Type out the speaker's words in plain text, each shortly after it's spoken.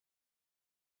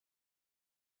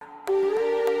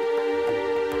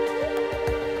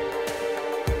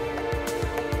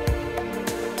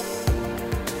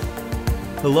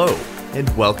Hello, and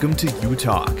welcome to U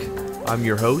Talk. I'm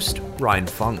your host, Ryan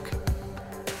Funk.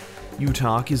 U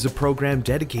Talk is a program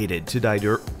dedicated to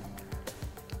diversity,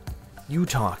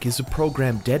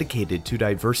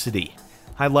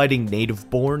 highlighting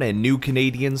native-born and new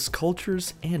Canadians'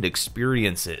 cultures and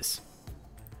experiences.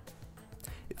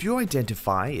 If you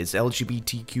identify as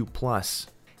LGBTQ+,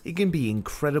 it can be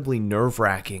incredibly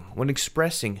nerve-wracking when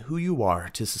expressing who you are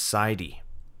to society.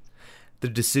 The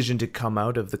decision to come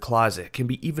out of the closet can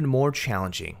be even more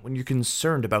challenging when you're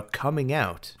concerned about coming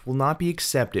out will not be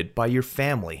accepted by your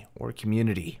family or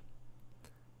community.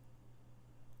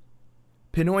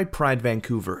 Pinoy Pride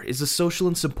Vancouver is a social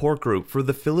and support group for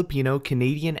the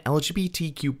Filipino-Canadian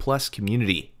LGBTQ+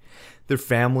 community, their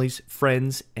families,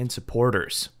 friends, and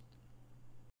supporters.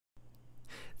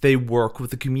 They work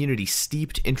with a community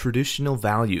steeped in traditional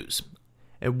values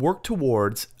and work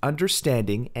towards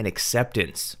understanding and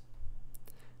acceptance.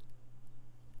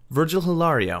 Virgil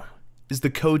Hilario is the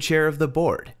co-chair of the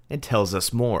board and tells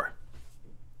us more.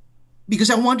 Because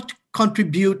I want to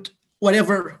contribute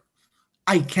whatever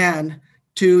I can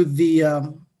to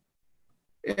the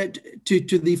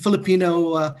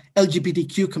Filipino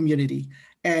LGBTQ community,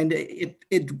 and it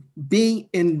being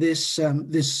in this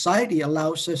society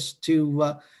allows us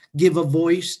to give a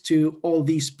voice to all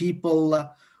these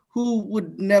people who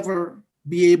would never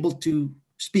be able to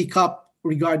speak up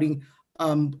regarding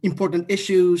important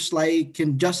issues like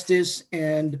injustice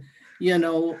and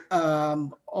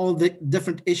all the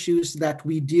different issues that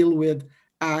we deal with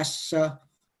as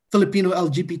Filipino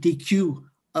LGBTQ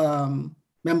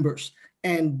members.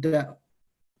 And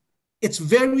it's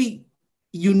very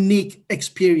unique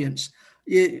experience.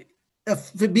 Being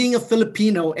a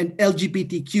Filipino and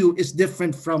LGBTQ is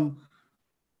different from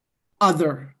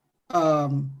other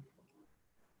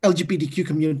LGBTQ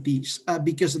communities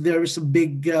because there is a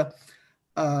big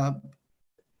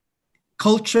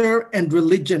culture and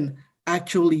religion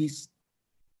actually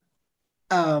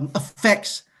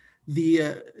affects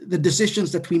the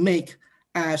decisions that we make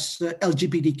as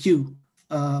LGBTQ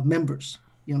members.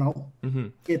 Mm-hmm.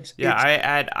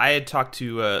 I had talked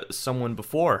to someone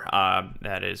before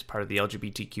that is part of the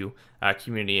LGBTQ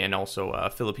community and also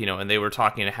Filipino, and they were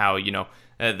talking how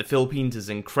the Philippines is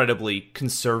incredibly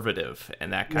conservative,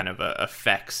 and that kind of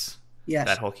affects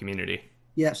that whole community.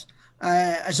 Yes.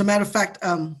 As a matter of fact,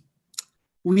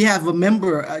 we have a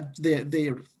member,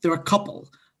 they're a couple,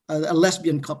 a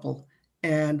lesbian couple,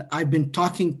 and I've been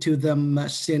talking to them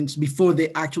since before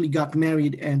they actually got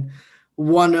married. And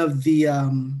one of the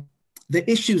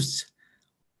issues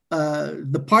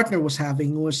the partner was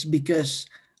having was because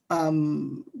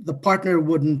the partner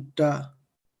wouldn't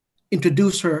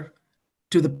introduce her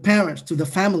to the parents, to the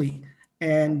family,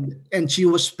 and she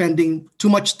was spending too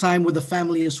much time with the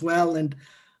family as well. And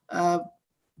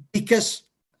because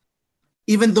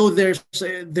even though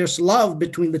there's love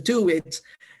between the two, it's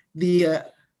the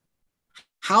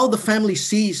how the family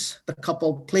sees the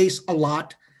couple plays a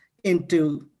lot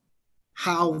into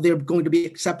how they're going to be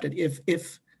accepted.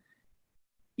 If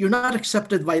you're not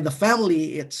accepted by the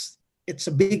family, it's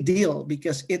a big deal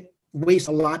because it weighs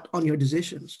a lot on your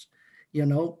decisions.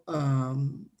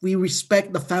 We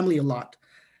respect the family a lot.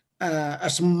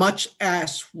 As much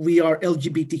as we are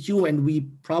LGBTQ and we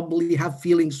probably have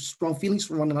strong feelings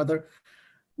for one another,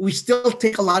 we still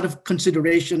take a lot of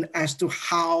consideration as to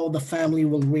how the family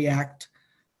will react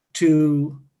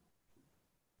to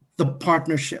the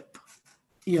partnership,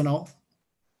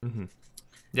 Mm-hmm.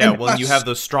 Yeah, when you have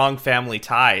those strong family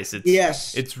ties,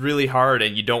 it's really hard,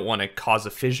 and you don't want to cause a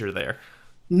fissure there.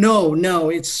 No,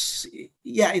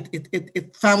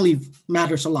 family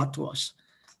matters a lot to us.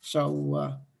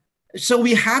 So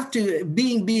we have to,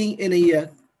 being in a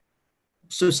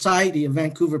society, a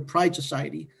Vancouver Pride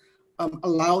Society,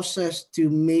 allows us to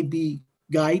maybe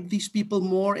guide these people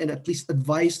more and at least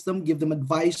advise them, give them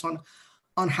advice on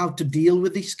how to deal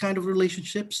with these kind of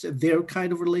relationships, their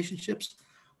kind of relationships,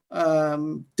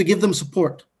 to give them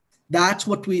support.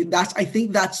 I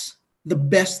think that's the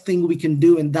best thing we can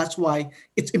do. And that's why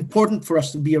it's important for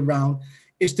us to be around,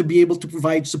 is to be able to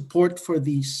provide support for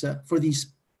these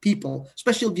people,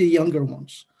 especially the younger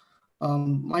ones.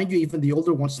 Mind you, even the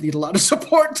older ones need a lot of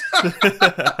support.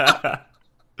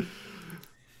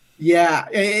 Yeah,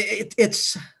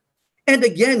 it's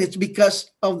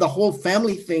because of the whole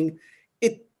family thing.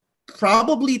 It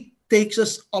probably takes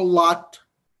us a lot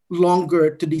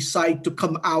longer to decide to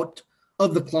come out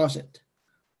of the closet.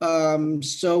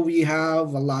 So we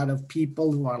have a lot of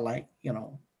people who are like,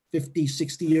 50,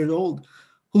 60 years old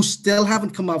who still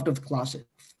haven't come out of the closet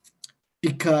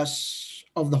because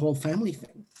of the whole family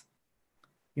thing,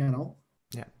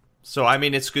 Yeah. So, I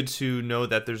mean, it's good to know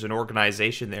that there's an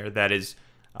organization there that is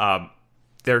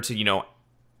there to,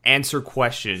 answer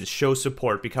questions, show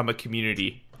support, become a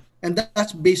community. And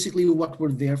that's basically what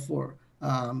we're there for,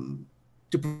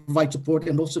 to provide support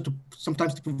and also to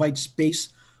sometimes to provide space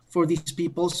for these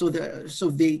people so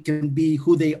they can be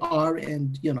who they are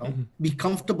and be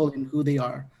comfortable in who they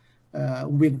are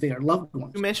with their loved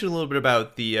ones. You mentioned a little bit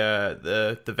about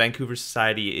the Vancouver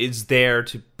Society is there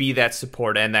to be that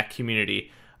support and that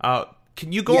community.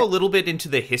 Can you go a little bit into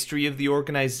the history of the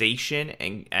organization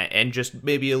and just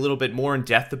maybe a little bit more in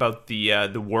depth about the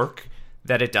work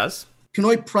that it does?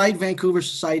 Pinoy Pride Vancouver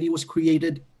Society was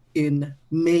created in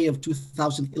May of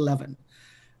 2011.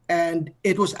 And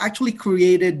it was actually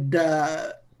created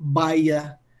by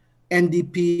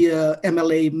NDP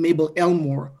MLA Mabel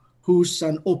Elmore, who's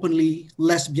an openly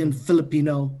lesbian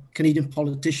Filipino Canadian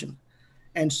politician.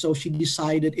 And so she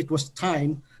decided it was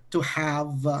time to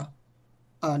have a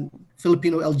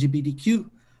Filipino LGBTQ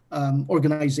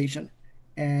organization.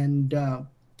 And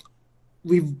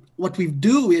what we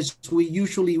do is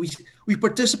we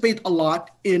participate a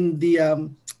lot in the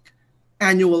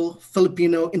annual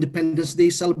Filipino Independence Day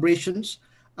celebrations.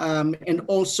 And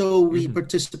also we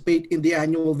participate in the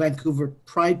annual Vancouver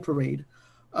Pride Parade.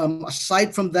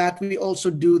 Aside from that, we also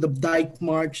do the Dyke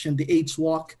March and the AIDS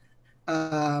Walk.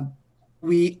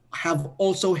 We have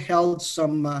also held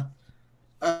some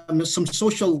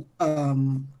social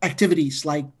activities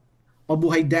like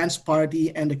Mabuhay Dance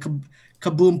Party and the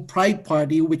Kaboom Pride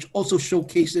Party, which also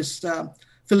showcases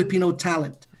Filipino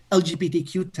talent,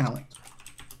 LGBTQ talent.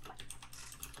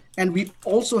 And we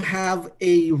also have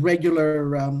a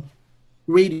regular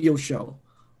radio show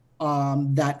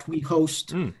that we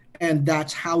host, and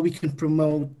that's how we can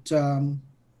promote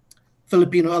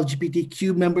Filipino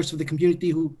LGBTQ members of the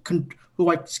community who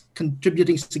are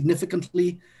contributing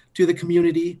significantly to the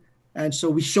community. And so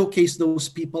we showcase those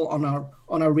people on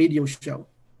our radio show.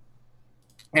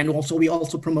 And also we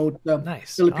also promote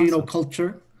Filipino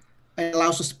culture. It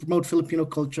allows us to promote Filipino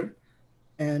culture,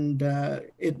 and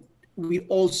we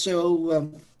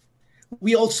also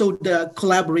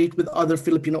collaborate with other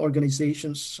Filipino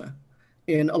organizations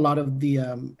in a lot of the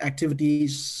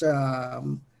activities.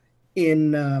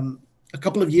 A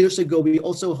couple of years ago, we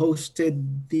also hosted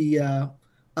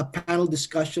a panel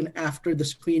discussion after the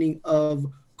screening of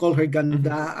Call Her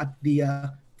Ganda at the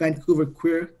Vancouver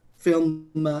Queer Film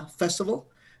Festival.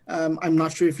 I'm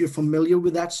not sure if you're familiar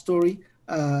with that story,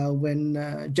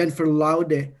 when Jennifer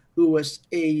Laude, who was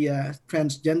a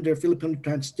Filipino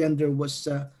transgender, was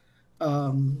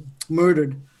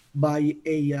murdered by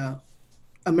a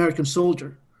American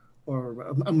soldier or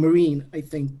a Marine, I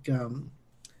think.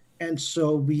 And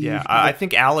so I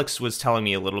think Alex was telling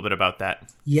me a little bit about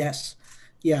that. Yes.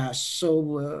 Yeah.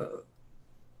 So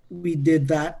we did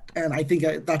that. And I think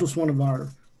that was one of our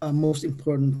most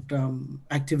important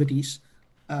activities.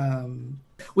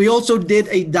 We also did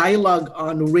a dialogue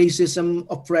on racism,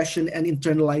 oppression, and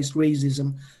internalized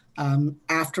racism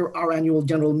after our annual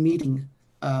general meeting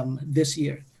this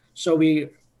year. So we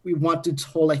wanted to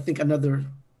hold, I think, another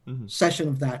session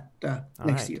of that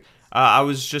next year. I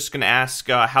was just going to ask,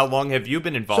 how long have you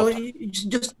been involved? So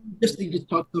just to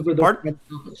talk over the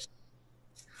topics.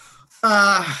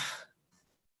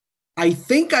 I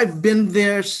think I've been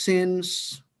there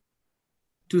since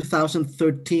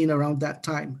 2013, around that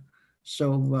time.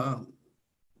 So,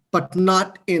 but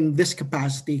not in this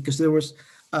capacity, because there was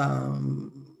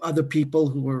other people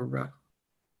who were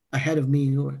ahead of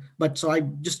me. But so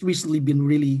I've just recently been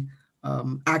really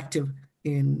active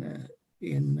in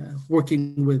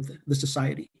working with the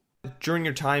society. During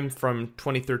your time from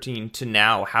 2013 to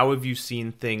now, how have you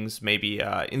seen things maybe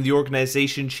in the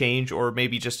organization change, or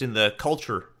maybe just in the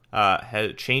culture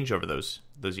change over those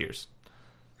years?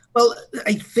 Well,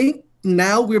 I think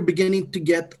now we're beginning to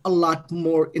get a lot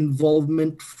more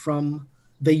involvement from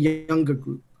the younger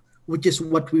group, which is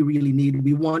what we really need.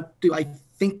 We want to, I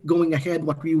think going ahead,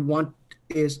 what we want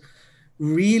is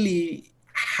really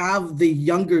have the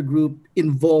younger group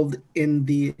involved in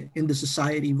the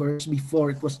society, whereas before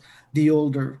it was the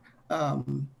older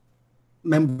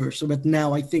members. So, but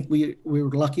now I think we're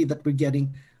lucky that we're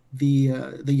getting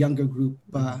the younger group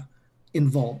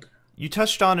involved. You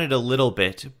touched on it a little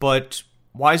bit, but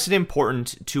why is it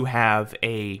important to have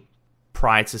a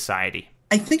Pride Society?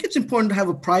 I think it's important to have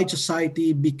a Pride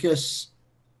Society because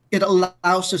it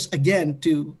allows us, again,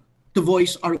 to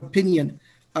voice our opinion,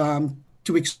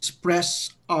 to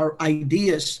express our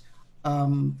ideas,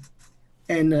 and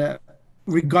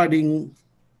regarding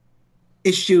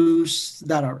issues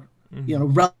that are,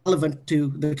 relevant to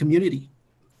the community.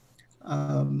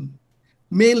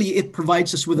 Mainly, it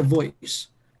provides us with a voice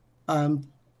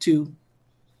to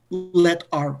let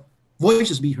our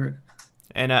voices be heard.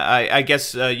 And I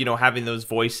guess having those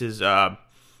voices are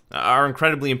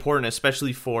incredibly important,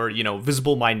 especially for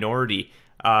visible minority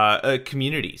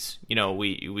communities.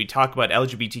 We talk about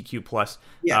LGBTQ plus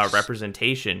Yes,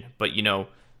 representation, but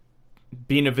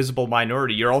being a visible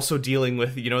minority, you're also dealing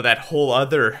with that whole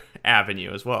other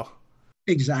avenue as well.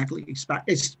 exactly.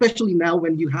 Especially now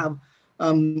when you have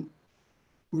um,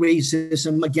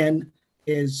 racism again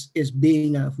is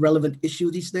being a relevant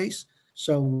issue these days.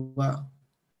 So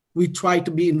we try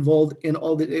to be involved in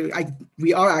all the.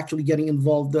 We are actually getting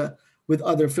involved with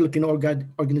other Filipino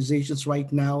organizations right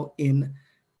now in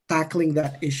tackling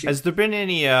that issue. Has there been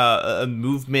any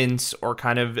movements or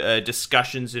kind of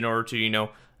discussions in order to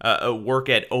work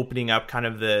at opening up kind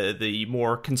of the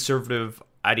more conservative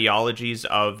ideologies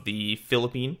of the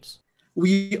Philippines?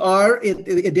 We are.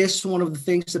 It is one of the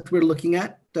things that we're looking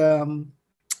at.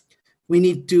 We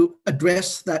need to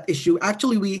address that issue.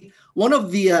 Actually, we one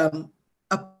of the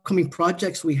upcoming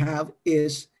projects we have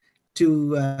is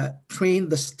to train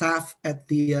the staff at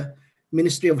the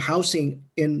Ministry of Housing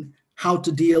in how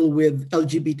to deal with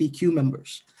LGBTQ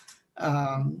members.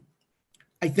 Um,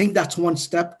 I think that's one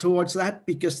step towards that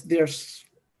because there's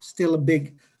still a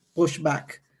big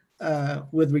pushback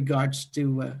with regards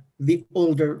to the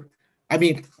older. I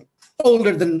mean,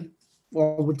 older than,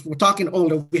 well, we're talking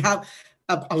older. We have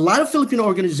a lot of Filipino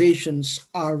organizations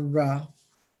are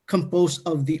composed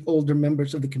of the older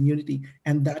members of the community,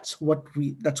 and that's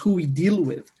who we deal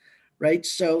with, right?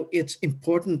 So it's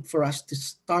important for us to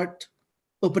start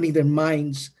opening their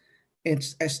minds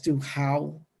as to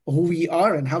who we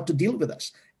are and how to deal with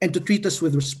us and to treat us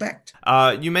with respect.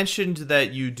 You mentioned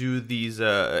that you do these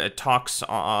talks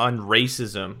on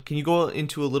racism. Can you go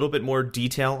into a little bit more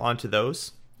detail onto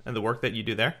those and the work that you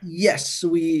do there? Yes,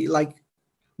 we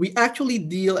actually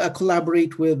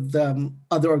collaborate with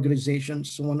other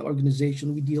organizations. So one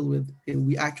organization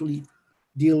we actually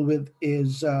deal with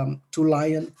is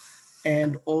Tulayan,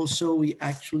 and also we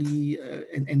actually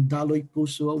and Daloy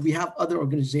Puso. We have other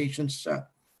organizations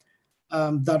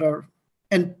that are,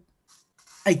 and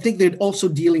I think they're also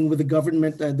dealing with the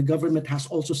government. The government has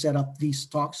also set up these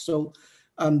talks, so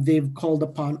they've called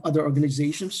upon other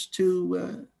organizations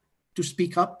to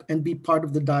speak up and be part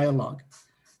of the dialogue.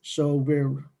 So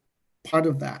we're part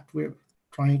of that. We're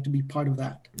trying to be part of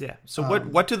that. Yeah. So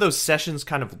what do those sessions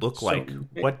kind of look So like?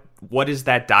 What is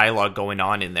that dialogue going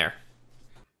on in there?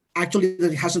 actually,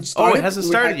 it hasn't Oh, started. it hasn't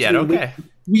We're started yet. actually Okay.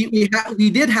 we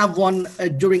did have one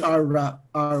during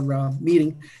our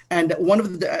meeting, and one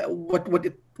of the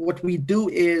what we do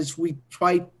is we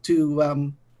try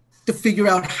to figure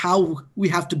out how we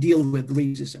have to deal with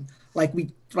racism. Like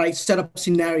we try set up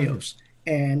scenarios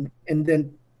and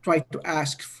then try to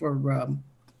ask for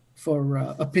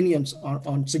opinions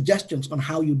on suggestions on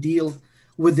how you deal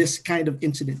with this kind of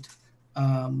incident.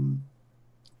 Um,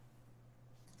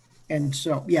 and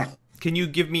so, yeah, Can you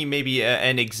give me maybe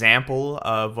an example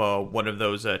of one of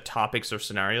those topics or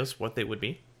scenarios? What they would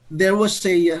be? there was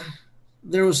a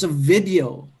there was a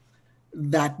video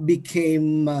that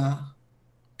became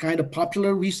kind of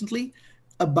popular recently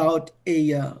about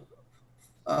a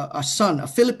son, a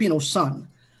Filipino son,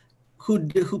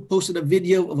 who posted a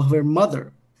video of her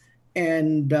mother,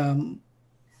 and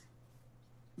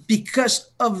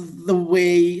because of the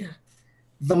way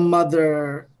the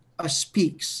mother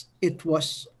speaks,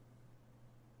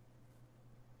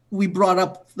 we brought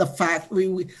up the fact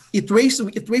it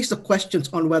raised the questions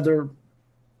on whether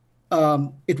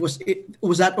it was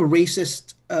that a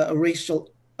racial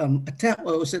attempt,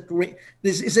 or is it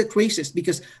racist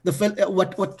because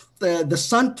what the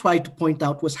son tried to point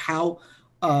out was how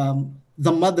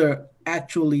the mother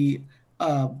actually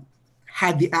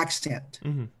had the accent.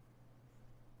 Mm-hmm.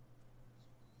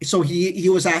 So he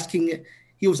was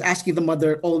asking the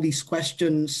mother all these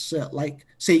questions, like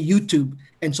say YouTube,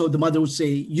 and so the mother would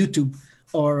say YouTube,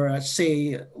 or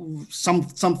say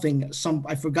something,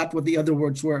 I forgot what the other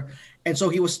words were, and so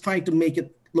he was trying to make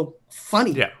it look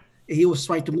funny. Yeah. He was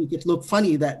trying to make it look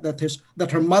funny that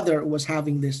her mother was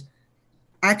having this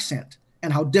accent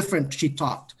and how different she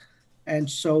talked, and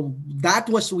so that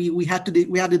was we had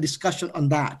a discussion on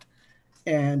that,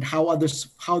 and how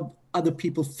other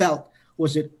people felt.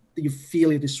 Was it, do you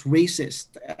feel it is racist?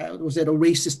 Was it a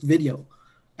racist video?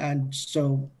 And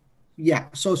so, yeah,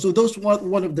 so those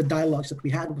one of the dialogues that we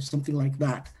had was something like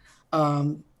that.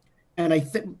 And I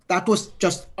think that was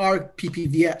just our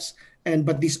PPVS,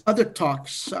 but these other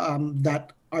talks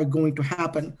that are going to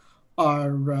happen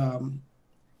are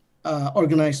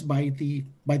organized by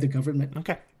the government.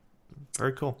 Okay.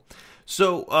 Very cool.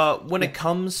 So when it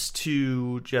comes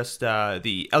to just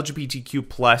the LGBTQ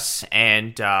plus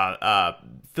and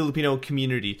Filipino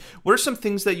community, what are some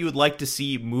things that you would like to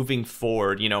see moving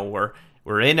forward? You know,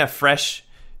 we're in a fresh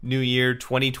new year,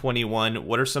 2021.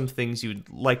 What are some things you'd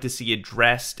like to see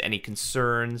addressed? Any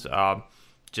concerns?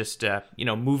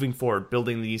 Moving forward,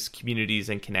 building these communities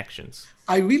and connections.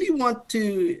 I really want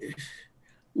to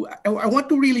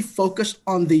really focus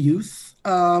on the youth,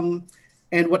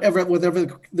 and whatever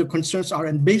the concerns are,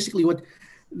 and basically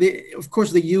of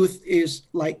course the youth is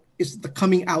the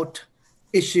coming out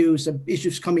issues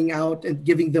coming out and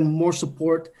giving them more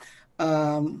support,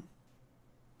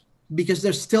 because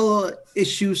there's still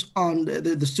issues on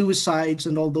the suicides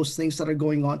and all those things that are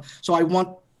going on. So I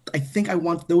want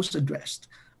those addressed.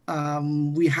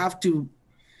 We have to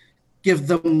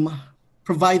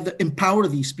empower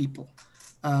these people,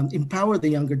 empower the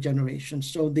younger generation,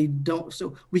 so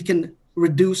we can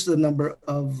reduce the number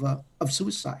of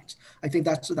suicides. I think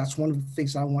that's one of the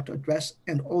things I want to address.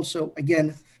 And also,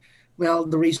 again,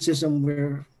 the racism,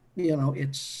 where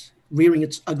it's rearing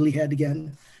its ugly head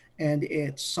again, and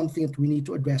it's something that we need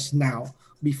to address now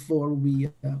before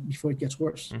it gets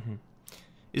worse. Mm-hmm.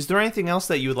 Is there anything else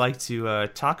that you would like to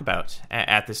talk about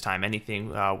at this time? Anything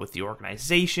with the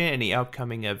organization, any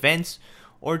upcoming events,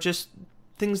 or just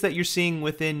things that you're seeing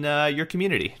within your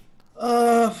community?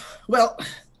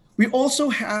 We also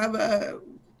have,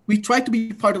 we try to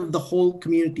be part of the whole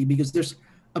community, because there's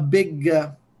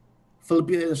there's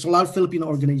a lot of Filipino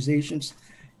organizations,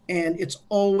 and it's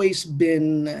always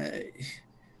been,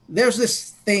 there's this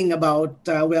thing about,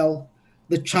 the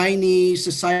Chinese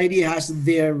society has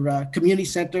their community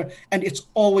center, and it's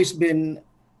always been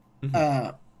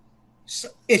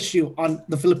issue on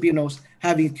the Filipinos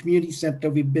having a community center.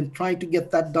 We've been trying to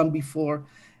get that done before,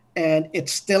 and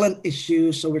it's still an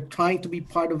issue. So we're trying to be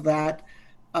part of that.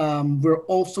 We're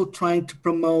also trying to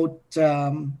promote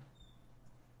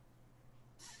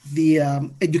the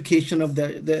education of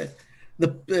the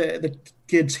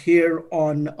kids here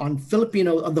on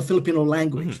the Filipino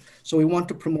language. Mm-hmm. So we want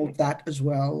to promote that as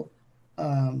well.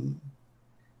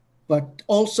 But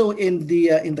also in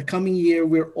the coming year,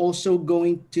 we're also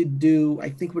going to do, I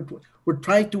think we're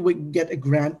trying to get a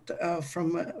grant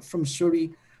from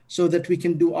SURI, so that we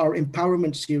can do our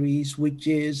empowerment series, which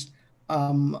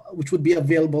would be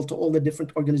available to all the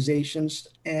different organizations,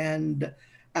 and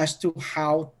as to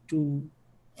how to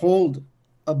hold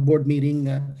a board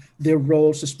meeting, their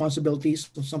roles, responsibilities,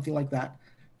 or something like that.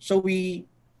 So we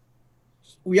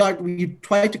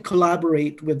try to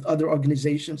collaborate with other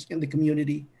organizations in the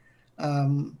community.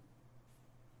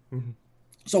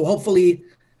 So hopefully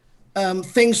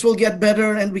things will get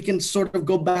better, and we can sort of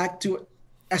go back to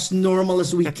as normal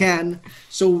as we can,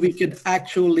 so we could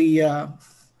actually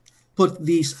put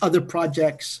these other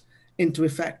projects into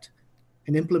effect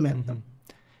and implement them.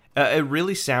 It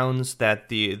really sounds that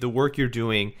the work you're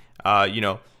doing,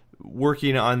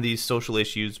 working on these social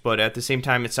issues, but at the same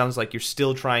time, it sounds like you're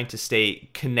still trying to stay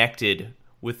connected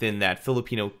within that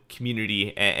Filipino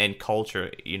community and culture,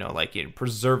 like in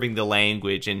preserving the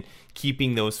language and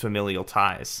keeping those familial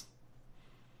ties.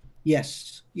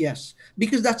 Yes,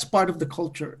 because that's part of the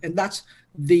culture, and that's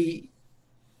the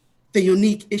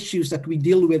unique issues that we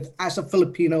deal with as a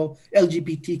Filipino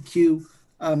LGBTQ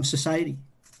society.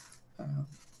 All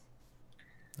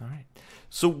right.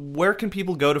 So where can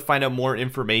people go to find out more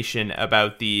information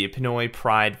about the Pinoy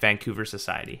Pride Vancouver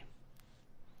Society?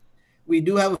 We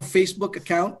do have a Facebook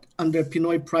account under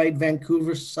Pinoy Pride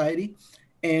Vancouver Society,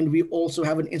 and we also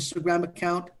have an Instagram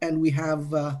account, and we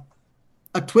have a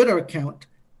Twitter account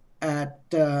at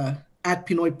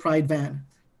Pinoy Pride Van.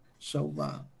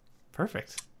 So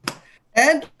perfect.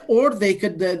 Or they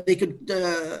could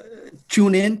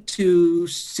tune in to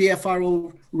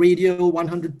CFRO Radio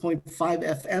 100.5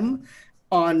 FM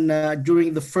on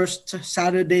during the first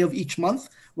Saturday of each month,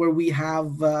 where we have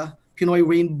Pinoy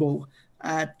Rainbow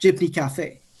at Jeepney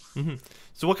Cafe. Mm-hmm.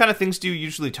 So what kind of things do you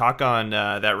usually talk on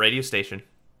that radio station?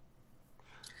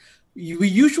 We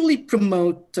usually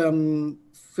promote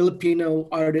Filipino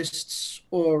artists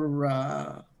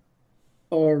or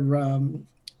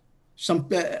some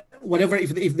whatever.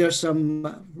 If there's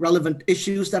some relevant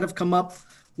issues that have come up,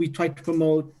 we try to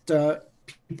promote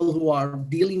people who are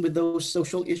dealing with those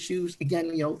social issues.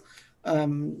 Again,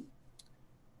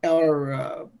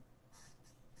 our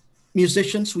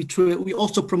musicians. We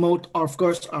also promote, of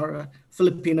course, our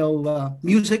Filipino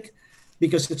music,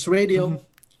 because it's radio.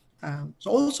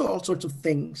 So also all sorts of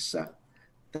things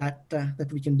that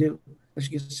we can do.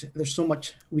 There's so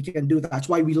much we can do. That's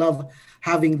why we love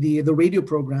having the radio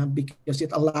program, because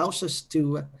it allows us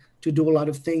to to do a lot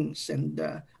of things and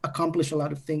accomplish a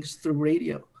lot of things through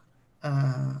radio.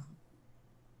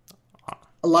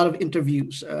 A lot of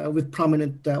interviews with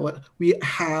prominent, we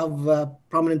have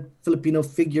prominent Filipino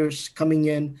figures coming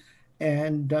in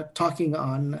and talking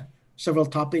on several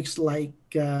topics, like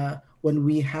when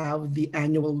we have the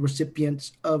annual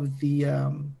recipients of the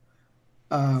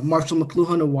Marshall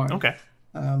McLuhan Award. Okay.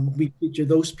 We feature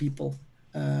those people.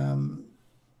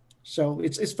 So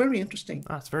it's very interesting.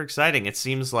 Oh, it's very exciting. It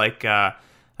seems like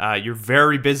you're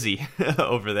very busy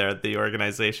over there at the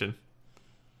organization.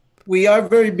 We are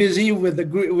very busy with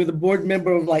a board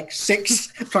member of like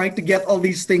 6 trying to get all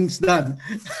these things done.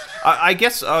 I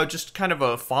guess just kind of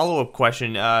a follow-up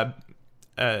question.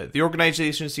 The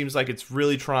organization seems like it's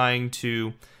really trying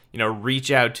to,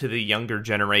 reach out to the younger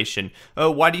generation.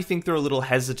 Why do you think they're a little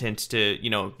hesitant to,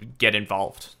 get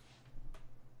involved?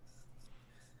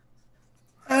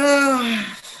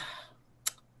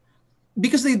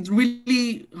 Because they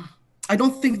really, I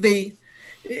don't think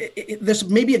there's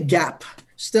maybe a gap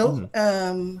still,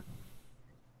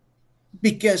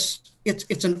 because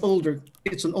it's an older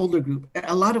group.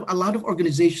 A lot of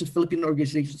organizations, Philippine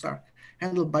organizations, are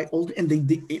handled by old, and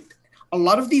a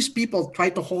lot of these people try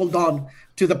to hold on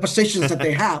to the positions that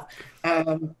they have,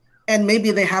 and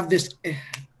maybe they have this,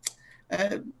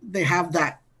 they have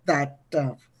that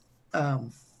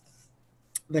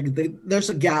there's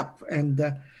a gap, and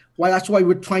that's why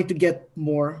we're trying to get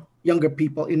more younger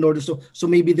people in order so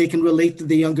maybe they can relate to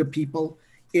the younger people.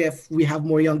 If we have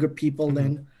more younger people,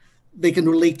 then they can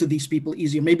relate to these people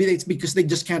easier. Maybe it's because they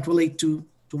just can't relate to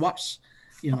us,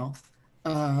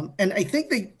 and I think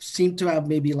they seem to have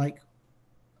maybe like,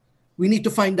 we need to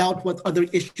find out what other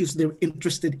issues they're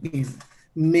interested in.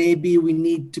 Maybe we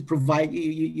need to provide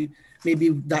maybe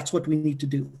that's what we need to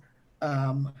do.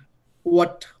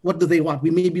 What do they want?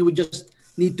 We just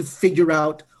need to figure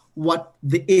out what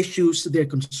the issues they're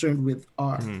concerned with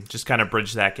are. Just kind of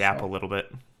bridge that gap a little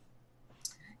bit.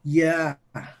 Yeah,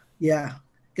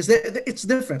 because it's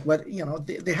different. But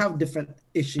they have different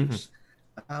issues,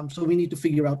 so we need to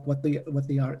figure out what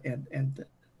they are and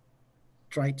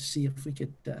try to see if we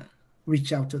could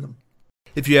reach out to them.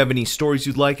 If you have any stories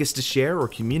you'd like us to share or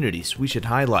communities we should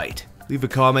highlight, leave a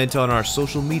comment on our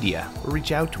social media or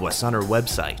reach out to us on our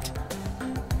website.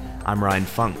 I'm Ryan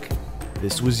Funk.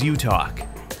 This was U Talk,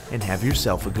 and have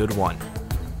yourself a good one.